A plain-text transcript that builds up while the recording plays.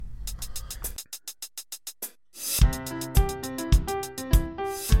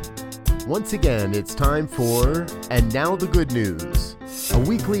Once again, it's time for And Now the Good News, a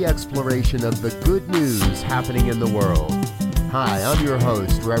weekly exploration of the good news happening in the world. Hi, I'm your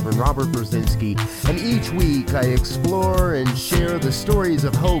host, Reverend Robert Brzezinski, and each week I explore and share the stories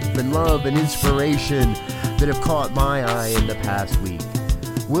of hope and love and inspiration that have caught my eye in the past week.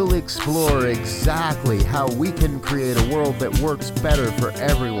 We'll explore exactly how we can create a world that works better for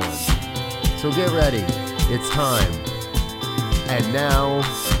everyone. So get ready, it's time. And now,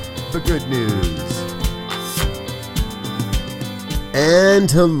 the good news.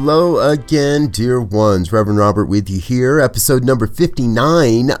 And hello again, dear ones. Reverend Robert with you here, episode number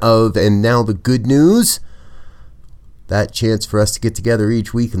 59 of And Now the Good News. That chance for us to get together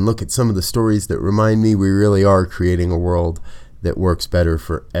each week and look at some of the stories that remind me we really are creating a world that works better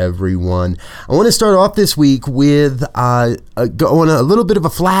for everyone. I want to start off this week with going a little bit of a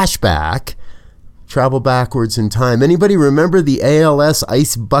flashback, travel backwards in time. Anybody remember the ALS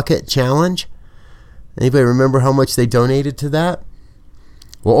Ice Bucket Challenge? Anybody remember how much they donated to that?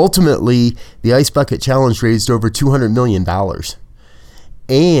 Well, ultimately, the Ice Bucket Challenge raised over $200 million.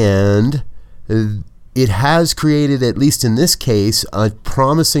 And it has created, at least in this case, a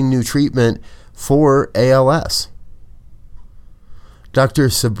promising new treatment for ALS. Dr.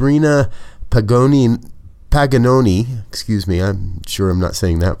 Sabrina Paganoni, I'm sure I'm not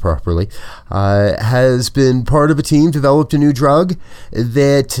saying that properly, has been part of a team, developed a new drug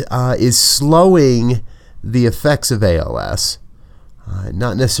that is slowing the effects of ALS.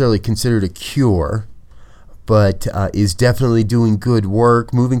 Not necessarily considered a cure, but is definitely doing good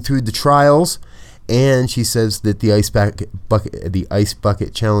work, moving through the trials. And she says that the Ice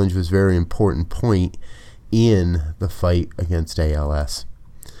Bucket Challenge was a very important point in the fight against ALS.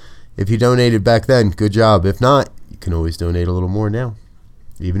 If you donated back then, good job. If not, you can always donate a little more now.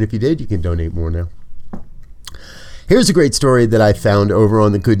 Even if you did, you can donate more now. Here's a great story that I found over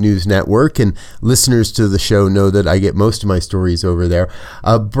on the Good News Network, and listeners to the show know that I get most of my stories over there.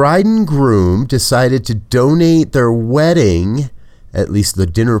 A bride and groom decided to donate their wedding, at least the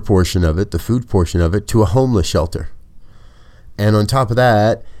dinner portion of it, the food portion of it, to a homeless shelter. And on top of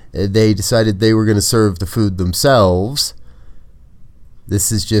that, they decided they were going to serve the food themselves.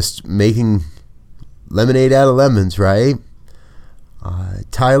 This is just making lemonade out of lemons, right?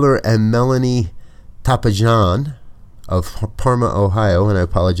 Tyler and Melanie Tapajan of Parma, Ohio, and I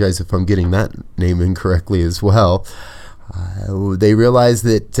apologize if I'm getting that name incorrectly as well. They realized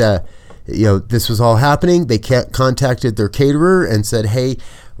that this was all happening. They contacted their caterer and said, hey,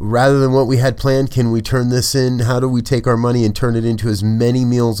 rather than what we had planned, can we turn this in? How do we take our money and turn it into as many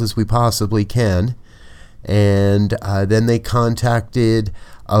meals as we possibly can? And then they contacted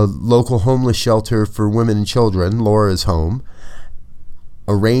a local homeless shelter for women and children, Laura's Home,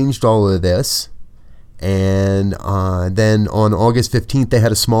 arranged all of this. And then on August 15th, they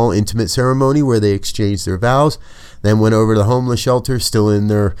had a small intimate ceremony where they exchanged their vows, then went over to the homeless shelter, still in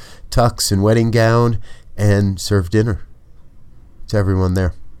their tux and wedding gown, and served dinner to everyone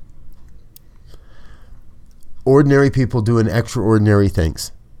there. Ordinary people doing extraordinary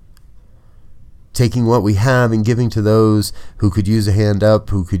things. Taking what we have and giving to those who could use a hand up,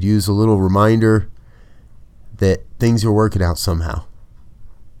 who could use a little reminder that things are working out somehow.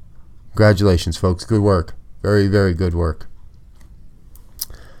 Congratulations, folks. Good work. Very, very good work.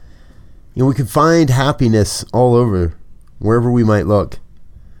 We can find happiness all over, wherever we might look.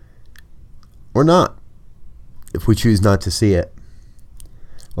 Or not, if we choose not to see it.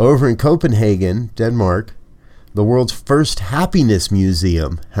 Over in Copenhagen, Denmark, the world's first happiness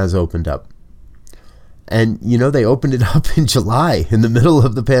museum has opened up. And, they opened it up in July, in the middle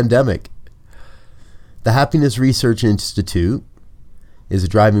of the pandemic. The Happiness Research Institute is a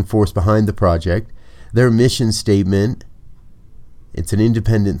driving force behind the project. Their mission statement, it's an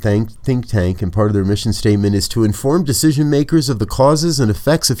independent think tank, and part of their mission statement is to inform decision makers of the causes and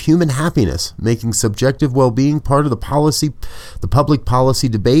effects of human happiness, making subjective well-being part of the public policy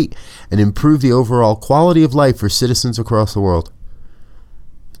debate, and improve the overall quality of life for citizens across the world.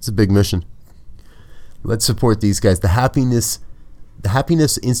 It's a big mission. Let's support these guys. The Happiness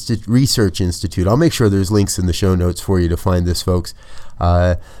Research Institute. I'll make sure there's links in the show notes for you to find this, folks.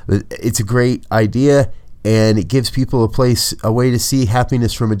 It's a great idea, and it gives people a way to see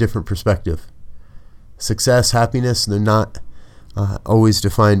happiness from a different perspective. Success, happiness, they're not always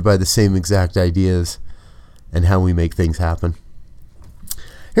defined by the same exact ideas and how we make things happen.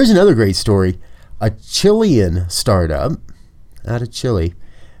 Here's another great story. A Chilean startup out of Chile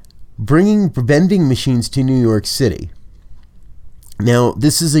bringing vending machines to New York City. Now,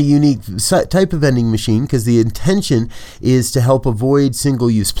 this is a unique type of vending machine because the intention is to help avoid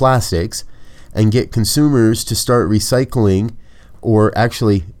single-use plastics and get consumers to start recycling or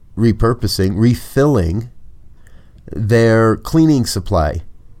actually refilling their cleaning supply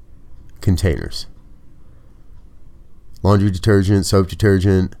containers. Laundry detergent, soap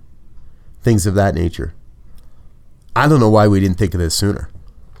detergent, things of that nature. I don't know why we didn't think of this sooner.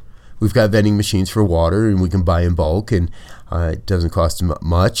 We've got vending machines for water, and we can buy in bulk, and it doesn't cost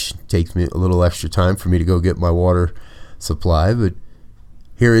much. It takes me a little extra time for me to go get my water supply, but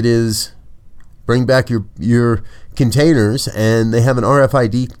here it is. Bring back your containers, and they have an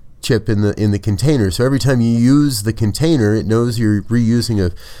RFID chip in the container. So every time you use the container, it knows you're reusing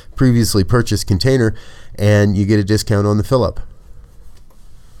a previously purchased container, and you get a discount on the fill-up.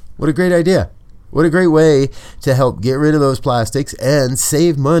 What a great idea. What a great way to help get rid of those plastics and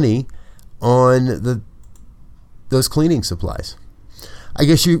save money on those cleaning supplies. I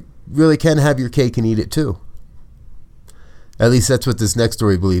guess you really can have your cake and eat it too. At least that's what this next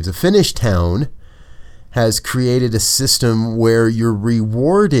story believes. A Finnish town has created a system where you're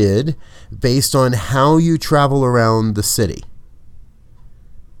rewarded based on how you travel around the city.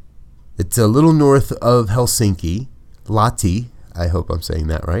 It's a little north of Helsinki, Lahti. I hope I'm saying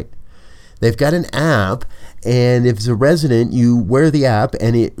that right. They've got an app, and if it's a resident, you wear the app,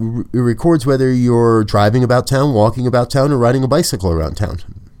 and it records whether you're driving about town, walking about town, or riding a bicycle around town.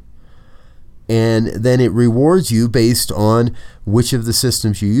 And then it rewards you based on which of the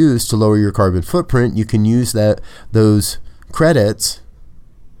systems you use to lower your carbon footprint. You can use those credits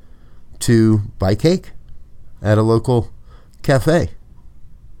to buy cake at a local cafe.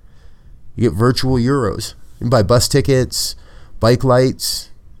 You get virtual euros. You can buy bus tickets, bike lights,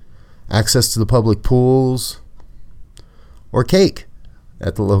 access to the public pools, or cake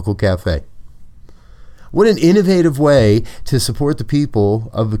at the local cafe. What an innovative way to support the people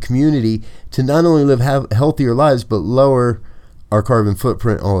of a community to not only live healthier lives, but lower our carbon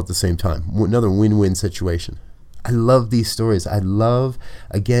footprint all at the same time. Another win-win situation. I love these stories. I love,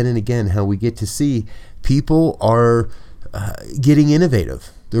 again and again, how we get to see people are getting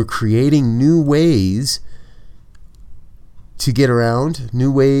innovative. They're creating new ways to get around,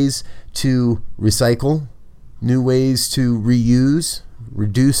 new ways to recycle, new ways to reuse,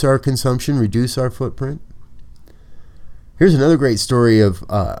 reduce our consumption, reduce our footprint. Here's another great story of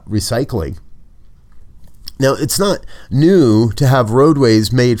recycling. Now, it's not new to have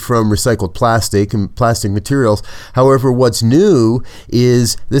roadways made from recycled plastic and plastic materials. However, what's new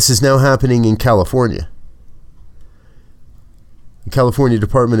is this is now happening in California. The California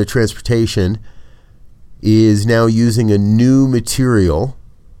Department of Transportation is now using a new material,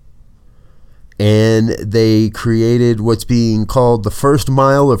 and they created what's being called the first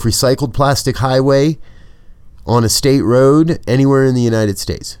mile of recycled plastic highway on a state road anywhere in the United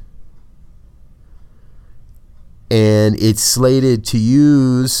States. And it's slated to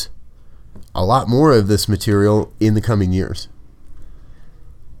use a lot more of this material in the coming years.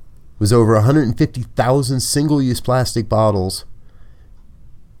 It was over 150,000 single-use plastic bottles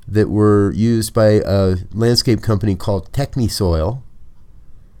that were used by a landscape company called Technisoil,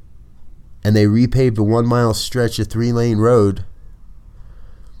 and they repaved a 1-mile stretch of 3-lane road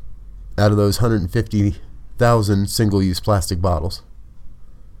out of those 150,000 single-use plastic bottles.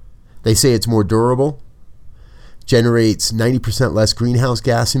 They say it's more durable, generates 90% less greenhouse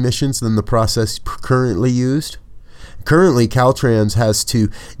gas emissions than the process currently used. Currently, Caltrans has to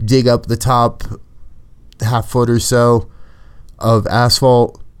dig up the top half foot or so of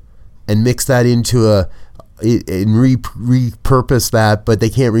asphalt and mix that into repurpose that, but they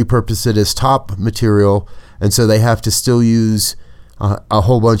can't repurpose it as top material, and so they have to still use a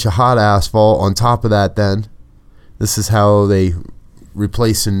whole bunch of hot asphalt on top of that. Then this is how they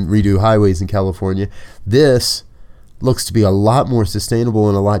replace and redo highways in California. This looks to be a lot more sustainable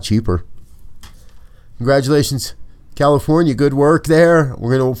and a lot cheaper. Congratulations, California. Good work there.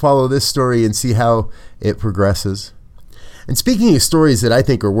 We're going to follow this story and see how it progresses. And speaking of stories that I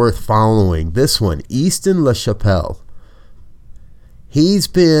think are worth following, this one, Easton LaChapelle. He's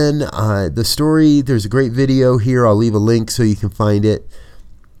been, the story, there's a great video here. I'll leave a link so you can find it.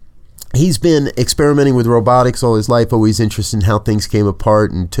 He's been experimenting with robotics all his life, always interested in how things came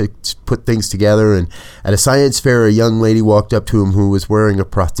apart and to put things together. And at a science fair, a young lady walked up to him who was wearing a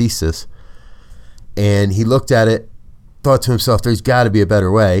prosthesis. And he looked at it, thought to himself, there's got to be a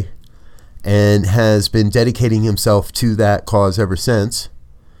better way, and has been dedicating himself to that cause ever since.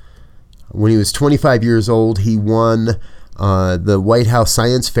 When he was 25 years old, he won the White House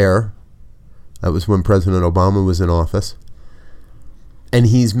Science Fair. That was when President Obama was in office. And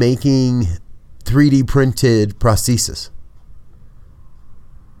he's making 3D printed prosthesis.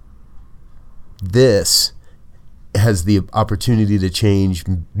 This has the opportunity to change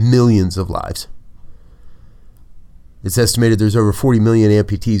millions of lives. It's estimated there's over 40 million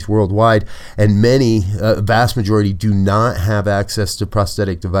amputees worldwide, and many, a vast majority, do not have access to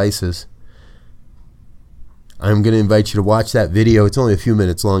prosthetic devices. I'm going to invite you to watch that video. It's only a few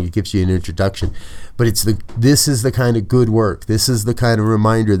minutes long. It gives you an introduction. But this is the kind of good work. This is the kind of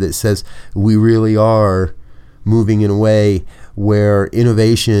reminder that says we really are moving in a way where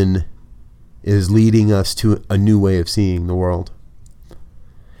innovation is leading us to a new way of seeing the world.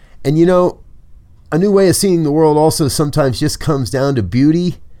 And you know, a new way of seeing the world also sometimes just comes down to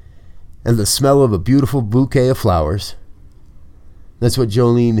beauty and the smell of a beautiful bouquet of flowers. That's what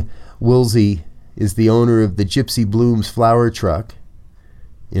Jolene Woolsey is, the owner of the Gypsy Blooms flower truck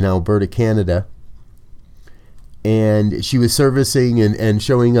in Alberta, Canada. And she was servicing and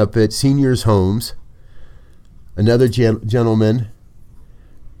showing up at seniors' homes. Another gentleman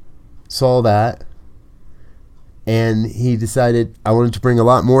saw that, and he decided, I wanted to bring a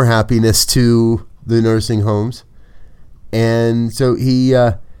lot more happiness to the nursing homes, and so he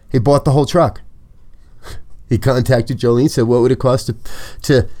bought the whole truck. He contacted Jolene, said, what would it cost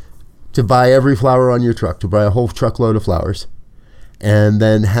to buy every flower on your truck, to buy a whole truckload of flowers, and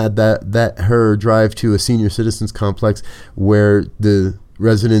then had her drive to a senior citizens complex where the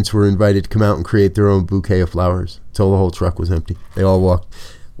residents were invited to come out and create their own bouquet of flowers until the whole truck was empty. They all walked.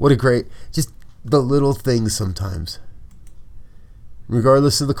 What a great, just the little things sometimes.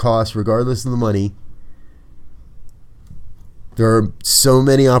 Regardless of the cost, regardless of the money, there are so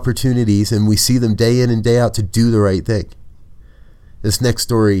many opportunities, and we see them day in and day out, to do the right thing. This next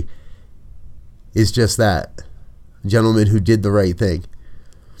story is just that. A gentleman who did the right thing.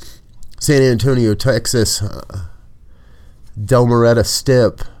 San Antonio, Texas, Delmaretta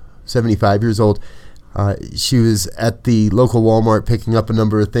Stipp, 75 years old. She was at the local Walmart picking up a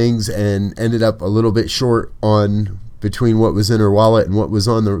number of things and ended up a little bit short on between what was in her wallet and what was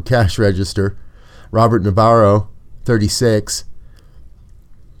on the cash register. Robert Navarro, 36,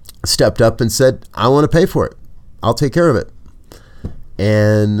 stepped up and said, I want to pay for it. I'll take care of it.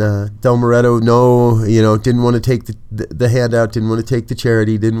 And Delmaretta, didn't want to take the handout, didn't want to take the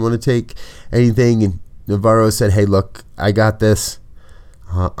charity, didn't want to take anything. And Navarro said, hey, look, I got this.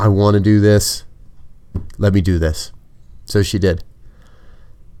 I want to do this. Let me do this. So she did.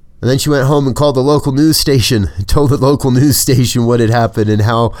 And then she went home and called the local news station and told the local news station what had happened and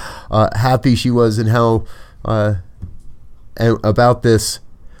how happy she was and how about this.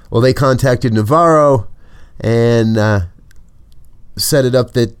 Well, they contacted Navarro and set it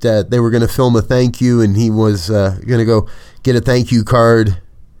up that they were going to film a thank you, and he was going to go get a thank you card.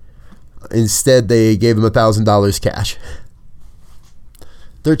 Instead, they gave him $1,000 cash.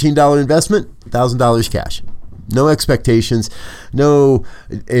 $13 investment, $1,000 cash. No expectations, no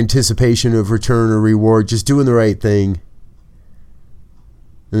anticipation of return or reward, just doing the right thing.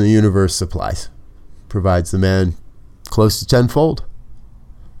 And the universe provides the man close to tenfold.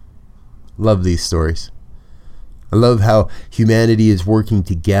 Love these stories. I love how humanity is working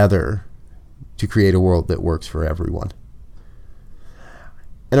together to create a world that works for everyone.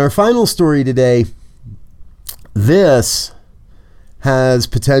 And our final story today, this has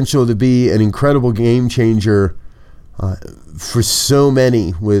potential to be an incredible game changer for so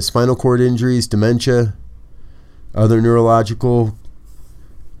many with spinal cord injuries, dementia, other neurological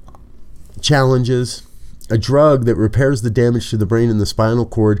challenges. A drug that repairs the damage to the brain and the spinal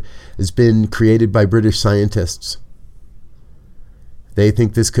cord has been created by British scientists. They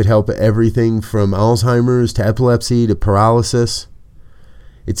think this could help everything from Alzheimer's to epilepsy to paralysis.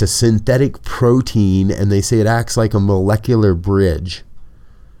 It's a synthetic protein, and they say it acts like a molecular bridge,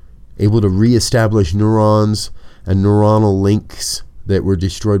 able to reestablish neurons and neuronal links that were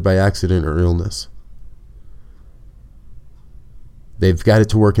destroyed by accident or illness. They've got it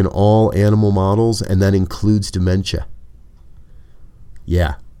to work in all animal models, and that includes dementia.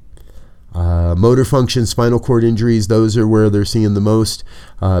 Yeah. Motor function, spinal cord injuries, those are where they're seeing the most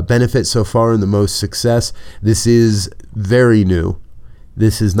benefit so far and the most success. This is very new.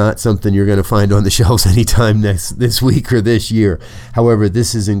 This is not something you're going to find on the shelves anytime this week or this year. However,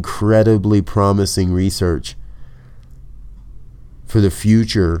 this is incredibly promising research for the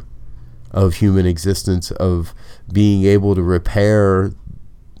future of human existence, of being able to repair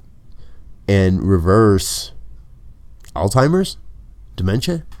and reverse Alzheimer's,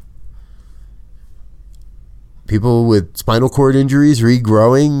 dementia. People with spinal cord injuries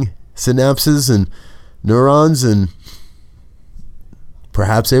regrowing synapses and neurons and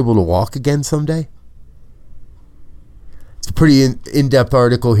perhaps able to walk again someday. It's a pretty in-depth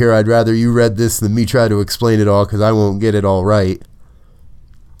article here. I'd rather you read this than me try to explain it all, because I won't get it all right.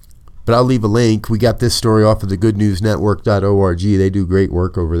 But I'll leave a link. We got this story off of the goodnewsnetwork.org. They do great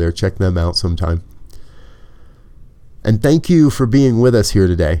work over there. Check them out sometime. And thank you for being with us here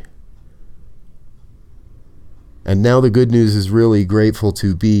today. And now the good news is really grateful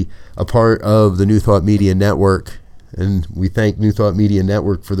to be a part of the New Thought Media Network. And we thank New Thought Media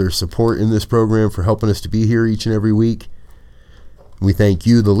Network for their support in this program, for helping us to be here each and every week. We thank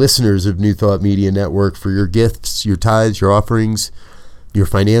you, the listeners of New Thought Media Network, for your gifts, your tithes, your offerings, your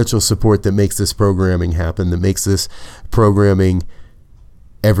financial support that makes this programming happen, that makes this programming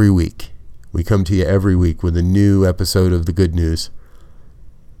every week. We come to you every week with a new episode of The Good News.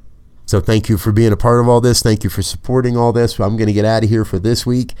 So thank you for being a part of all this. Thank you for supporting all this. I'm going to get out of here for this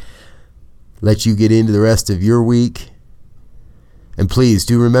week. Let you get into the rest of your week. And please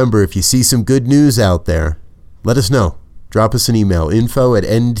do remember, if you see some good news out there, let us know. Drop us an email,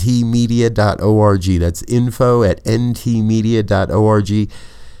 info@ntmedia.org. That's info@ntmedia.org. You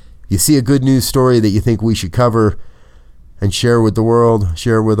see a good news story that you think we should cover and share with the world,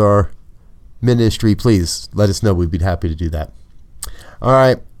 share with our ministry, please let us know. We'd be happy to do that. All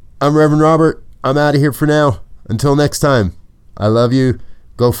right. I'm Reverend Robert. I'm out of here for now. Until next time, I love you.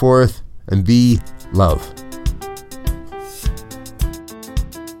 Go forth and be love.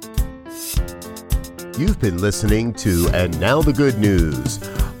 You've been listening to And Now the Good News,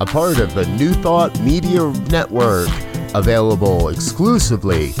 a part of the New Thought Media Network, available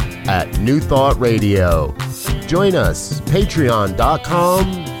exclusively at New Thought Radio. Join us,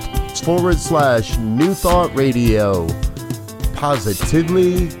 patreon.com/New Thought Radio.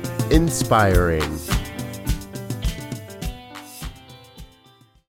 Positively inspiring.